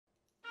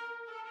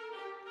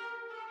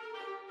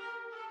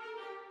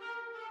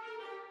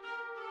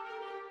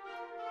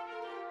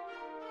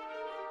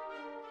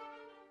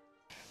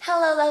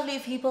Hello lovely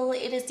people,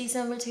 it is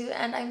December 2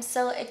 and I'm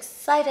so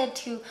excited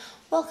to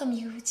welcome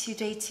you to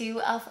day 2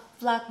 of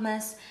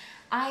Vlogmas.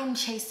 I am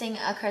chasing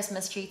a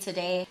Christmas tree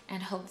today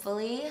and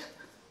hopefully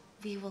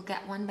we will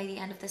get one by the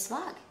end of this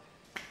vlog.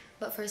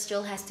 But first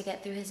Joel has to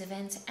get through his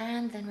event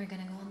and then we're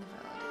gonna go on the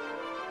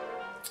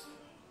road.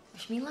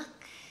 Wish me luck.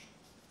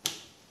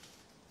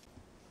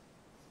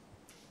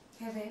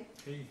 Hey babe.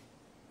 Hey.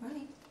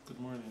 Morning.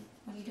 Good morning.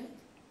 What are you doing?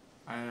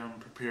 I am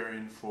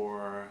preparing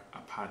for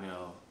a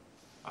panel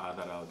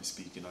that I'll be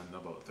speaking on in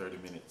about 30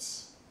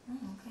 minutes. Oh,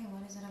 okay.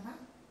 What is it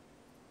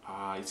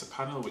about? It's a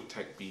panel with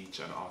Tech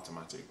Beach and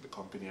Automatic, the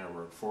company I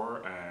work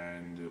for,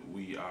 and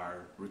we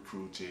are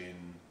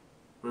recruiting.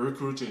 We're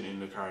recruiting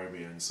in the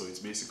Caribbean, so it's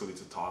basically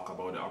to talk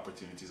about the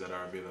opportunities that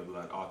are available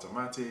at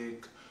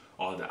Automatic,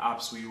 all the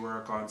apps we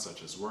work on,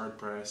 such as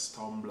WordPress,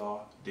 Tumblr,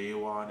 Day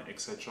One,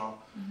 etc.,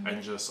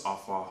 and just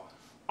offer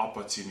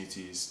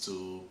opportunities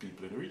to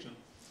people in the region.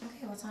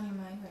 Okay, what's on your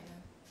mind right now?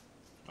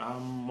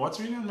 What's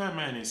really on my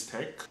mind is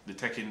tech. The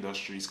tech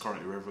industry is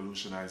currently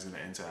revolutionizing the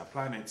entire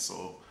planet,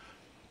 so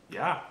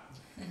yeah,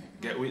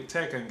 get with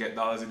tech and get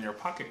dollars in your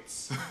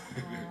pockets.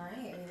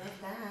 Alright, we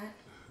love that.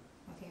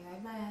 Okay,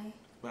 bye-bye.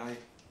 Bye.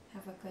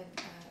 Have a good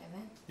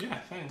event. Yeah,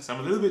 thanks. I'm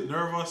a little bit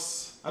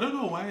nervous. I don't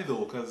know why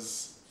though,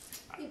 because...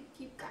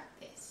 You got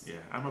this.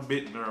 Yeah, I'm a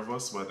bit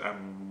nervous, but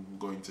I'm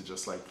going to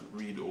just like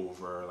read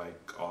over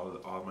like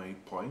all my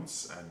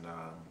points and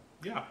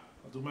yeah,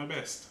 I'll do my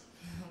best.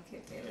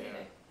 Okay, see you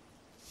later.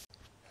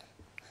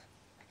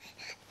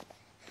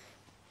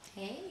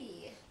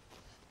 Hey.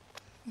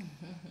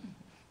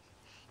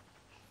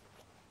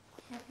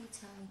 Happy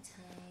tummy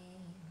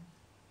time.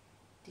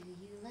 Do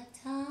you like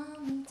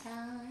tummy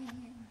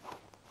time?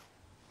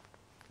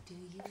 Do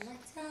you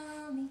like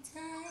tummy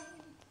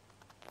time?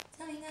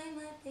 Tummy time,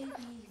 my baby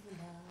you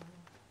love.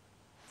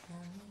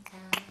 Tummy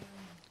time.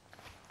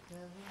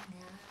 Growing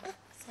up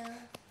so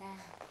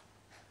fast.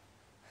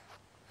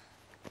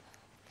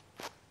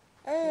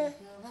 You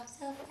grow up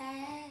so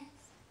fast.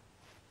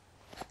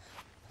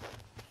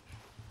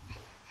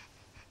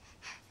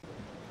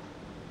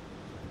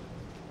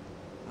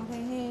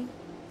 Okay, hey,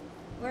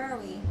 where are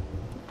we?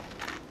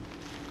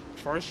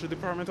 Forestry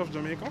Department of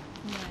Jamaica?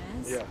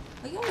 Yes. Yeah.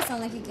 But you always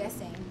sound like you're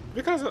guessing.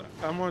 Because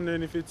I'm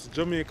wondering if it's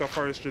Jamaica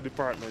Forestry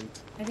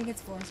Department. I think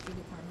it's Forestry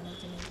Department of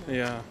Jamaica.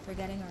 Yeah. We're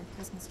getting our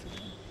Christmas tree.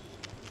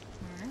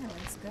 Alright,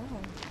 let's go.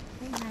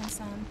 Hey,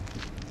 handsome.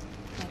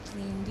 My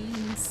clean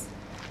beans.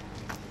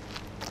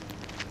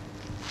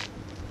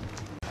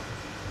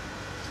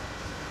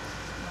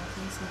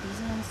 Okay, so these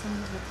are some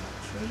of the top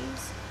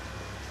trees.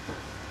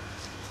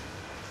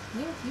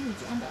 They're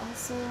huge and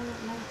also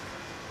like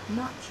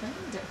not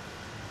trimmed.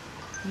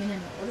 I mean, I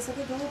know this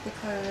other goal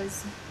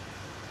because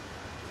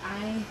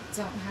I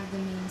don't have the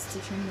means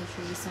to trim the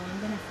tree, so I'm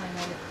gonna find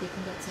out if they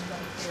can get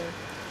somebody here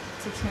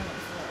to trim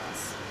it for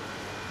us.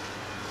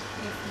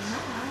 If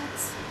not,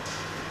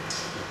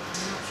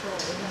 I'm not sure what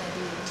we're gonna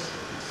do.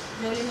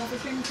 Do you know how to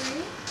trim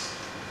tree?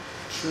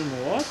 Trim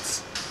what?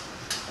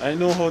 I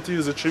know how to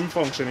use the trim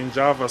function in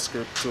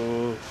JavaScript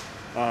to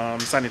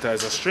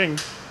sanitize a string.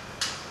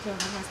 Joe,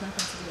 that has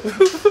nothing to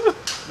do with it.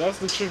 That's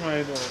the trim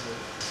I know.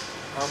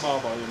 I'm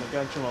about you. I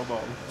can't trim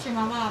about me. Trim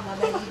my mama,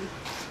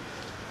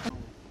 baby.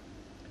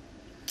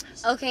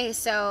 Okay,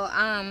 so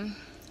I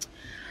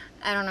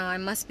don't know, I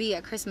must be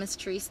a Christmas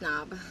tree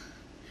snob.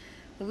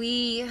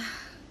 We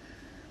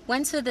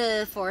went to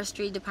the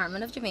Forestry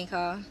Department of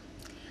Jamaica.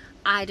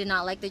 I did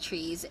not like the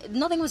trees.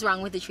 Nothing was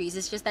wrong with the trees,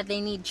 it's just that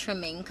they need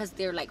trimming because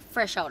they're like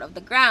fresh out of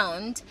the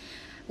ground,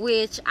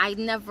 which I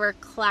never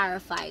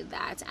clarified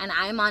that, and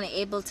I'm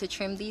unable to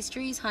trim these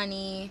trees,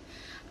 honey.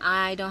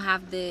 I don't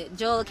have the...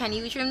 Joel, can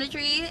you trim the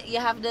tree? You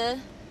have the...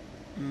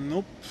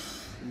 Nope,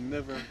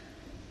 never.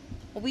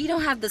 We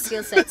don't have the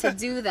skill set to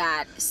do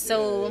that,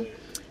 so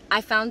I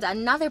found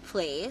another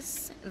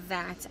place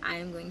that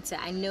I'm going to...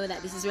 I know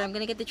that this is where I'm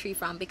going to get the tree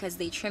from because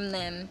they trim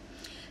them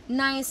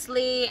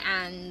nicely,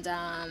 and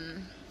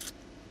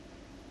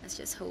let's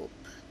just hope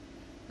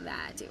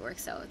that it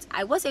works out.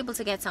 I was able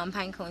to get some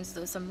pine cones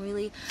though, some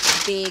really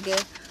big... You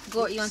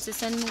want to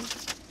send me?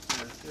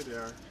 Yeah, here they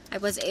are. I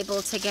was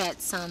able to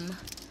get some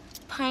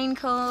pine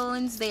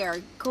cones. They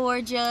are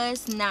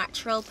gorgeous,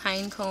 natural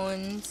pine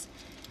cones.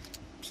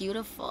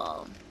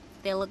 Beautiful.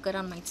 They look good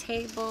on my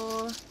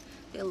table.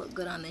 They look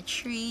good on the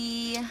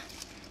tree.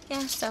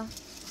 Yeah, so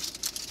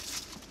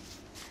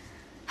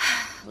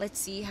let's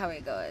see how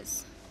it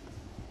goes.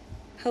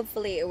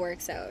 Hopefully it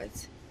works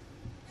out.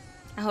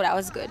 I hope that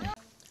was good.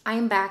 I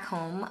am back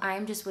home. I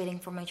am just waiting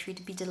for my tree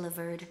to be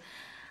delivered.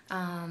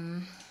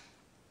 I'm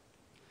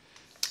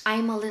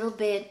a little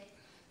bit...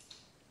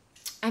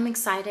 I'm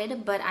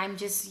excited, but I'm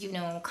just, you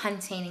know,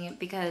 containing it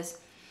because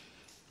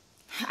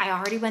I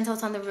already went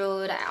out on the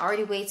road. I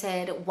already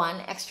waited one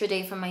extra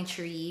day for my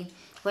tree.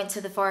 Went to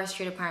the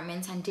forestry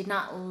department and did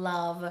not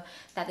love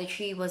that the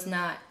tree was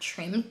not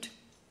trimmed.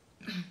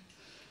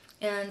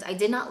 And I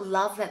did not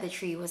love that the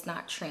tree was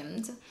not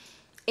trimmed.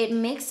 It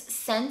makes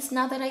sense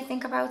now that I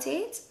think about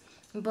it.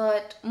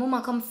 But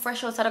mama come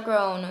fresh out of the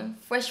ground.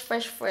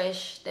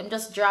 Fresh. Them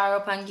just draw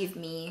up and give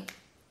me.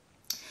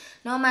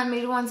 No man, me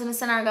the ones in the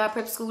send her go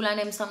prep school and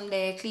them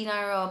someday, clean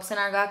her up,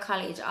 send her go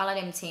college, all of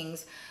them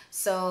things.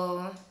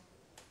 So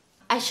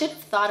I should have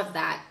thought of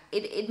that.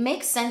 It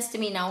makes sense to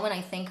me now when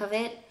I think of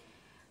it.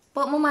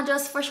 But mama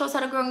just fresh out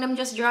of the ground, them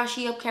just draw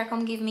she up, care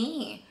come give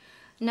me.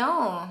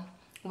 No.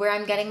 Where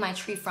I'm getting my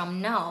tree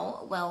from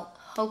now, well,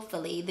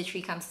 hopefully the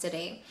tree comes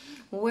today.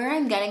 Where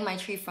I'm getting my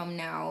tree from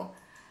now,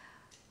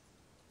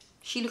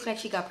 she look like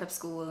she got prep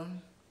school.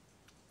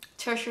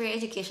 Tertiary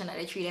education that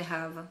the tree they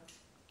have.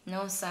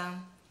 No, sir.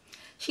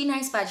 She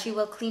nice, but she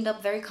well cleaned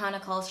up, very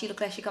conical. She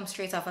look like she comes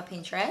straight off of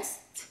Pinterest.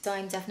 So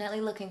I'm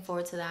definitely looking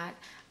forward to that.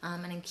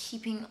 And I'm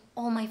keeping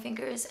all my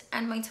fingers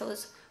and my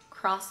toes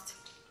crossed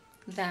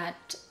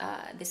that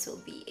this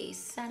will be a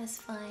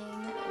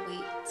satisfying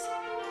wait.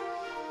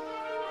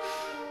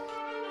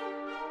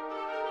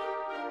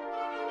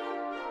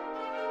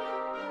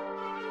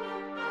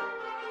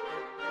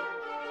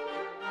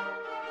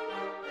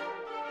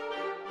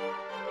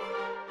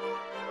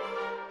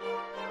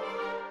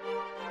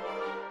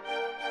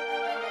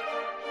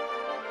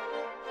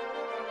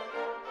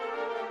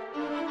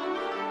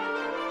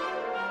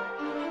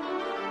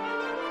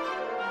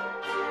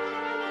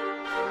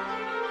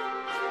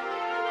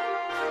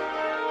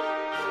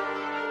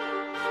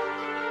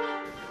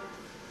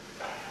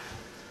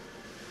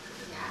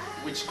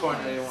 Which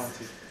corner do you want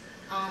it?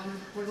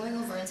 We're going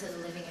over into the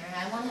living area.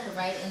 I wanted it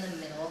right in the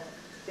middle.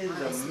 In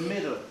honestly. the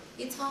middle?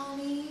 It's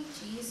honey,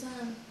 jeez.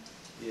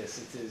 Yes,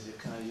 it is. You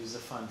can't use the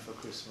fan for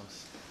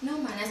Christmas. No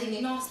man, as in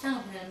you know, stand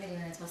up in the middle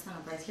and it's stand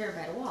up right here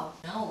by the wall.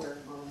 Now we're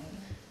going.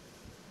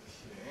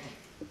 Okay.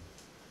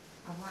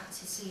 I want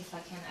to see if I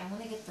can. I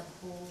want to get the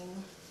whole.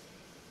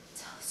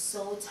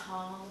 So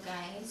tall,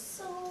 guys.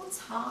 So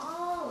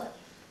tall.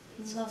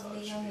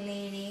 Lovely young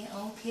lady.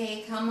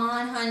 Okay, come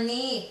on,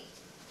 honey.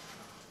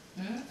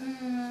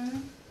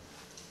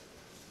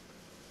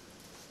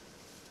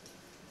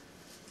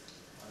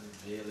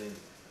 Unveiling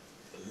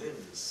the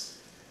limbs.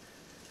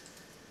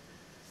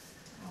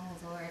 Oh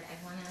Lord,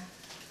 I wanna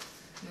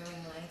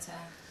ring light to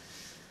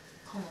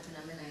come up and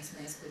have a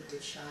nice,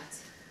 good shot.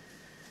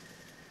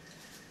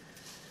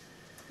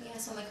 Yeah,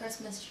 so my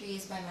Christmas tree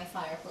is by my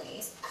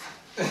fireplace.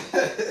 No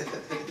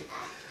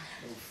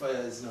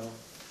fires now.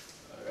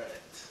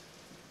 Alright.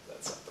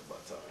 That's at the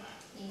bottom.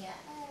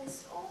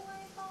 Yes. Oh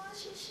my gosh,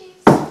 she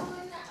shakes so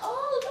nice.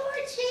 Oh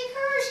Lord, shake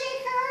her.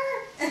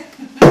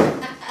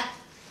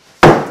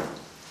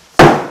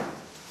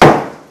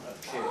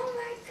 Okay. Oh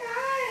my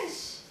gosh.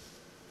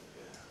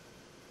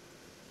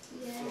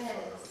 Yeah.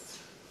 Yes.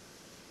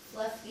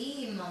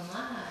 Fluffy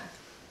mama.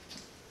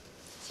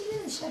 She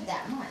didn't shed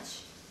that much.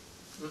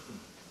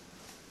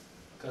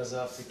 Because I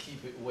have to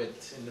keep it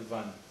wet in the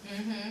van.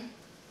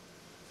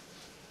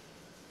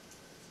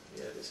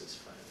 Yeah, this is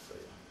fine for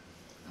you.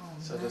 Oh,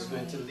 So just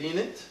going to lean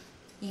it.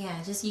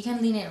 Yeah, just you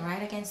can lean it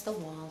right against the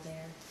wall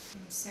there.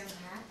 I'm so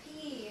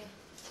happy.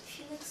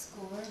 She looks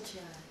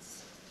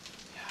gorgeous.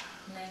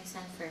 Yeah. Nice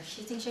and fresh.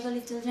 You think she'll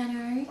live till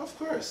January? Of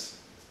course.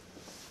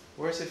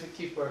 Worse if you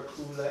keep her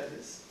cool like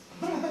this.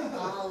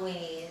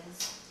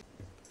 Always.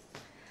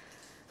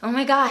 Oh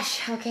my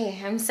gosh. Okay,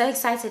 I'm so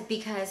excited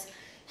because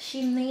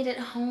she made it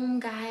home,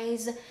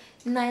 guys.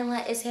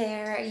 Nyla is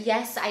here.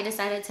 Yes, I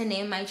decided to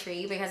name my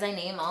tree because I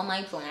name all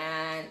my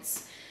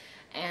plants.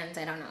 And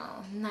I don't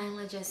know,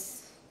 Nyla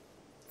just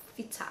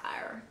fits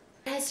her.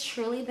 It has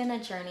truly been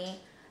a journey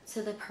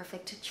to the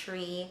perfect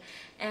tree.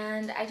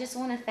 And I just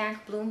want to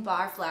thank Bloom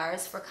Bar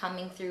Flowers for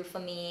coming through for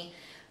me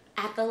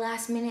at the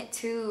last minute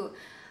too.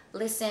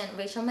 Listen,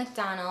 Rachel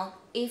McDonald,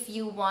 if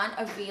you want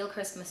a real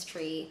Christmas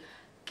tree,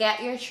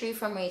 get your tree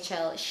from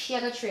Rachel. She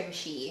had a trim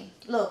she.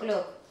 Look.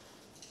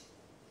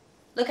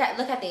 Look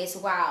at this.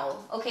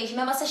 Wow. Okay,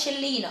 remember say she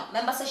lean up.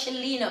 Remember say she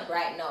lean up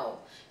right now.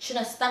 She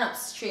don't stand up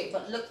straight,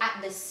 but look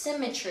at the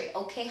symmetry.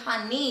 Okay,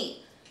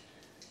 honey.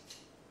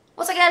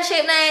 What's a girl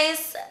shape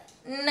nice?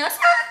 No, sir.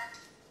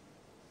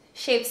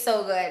 Shape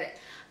so good.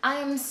 I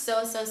am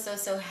so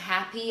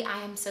happy.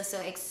 I am so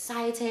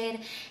excited,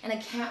 and I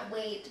can't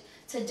wait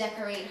to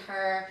decorate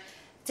her.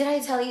 Did I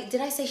tell you?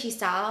 Did I say she's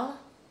tall?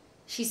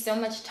 She's so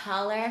much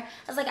taller. I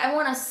was like, I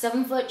want a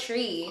 7-foot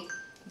tree,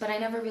 but I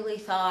never really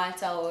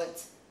thought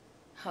out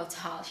how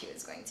tall she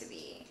was going to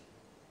be.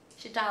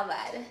 She tall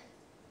bad,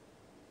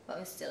 but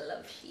I still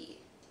love she.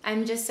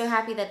 I'm just so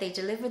happy that they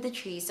delivered the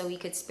tree so we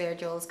could spare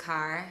Joel's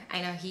car.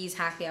 I know he's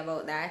happy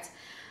about that.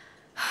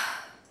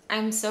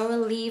 I'm so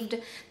relieved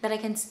that I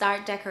can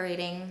start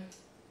decorating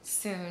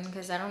soon,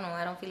 because I don't know,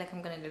 I don't feel like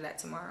I'm gonna do that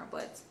tomorrow,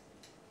 but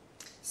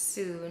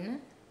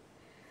soon.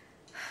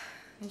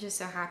 I'm just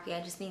so happy.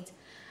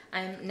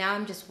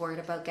 I'm just worried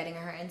about getting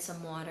her in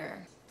some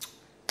water.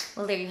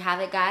 Well, there you have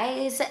it,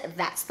 guys.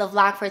 That's the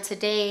vlog for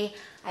today.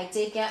 I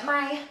did get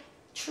my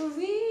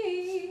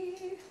tree.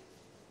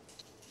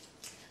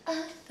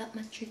 I got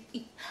my tree.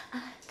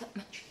 I got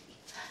my tree.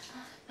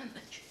 I got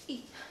my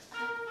tree.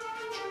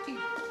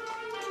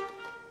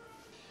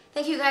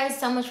 Thank you guys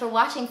so much for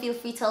watching. Feel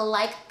free to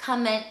like,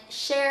 comment,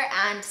 share,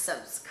 and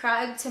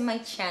subscribe to my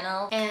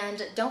channel.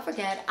 And don't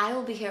forget, I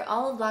will be here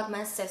all of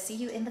Vlogmas, so see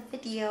you in the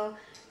video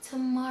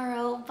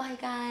tomorrow. Bye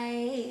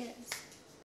guys.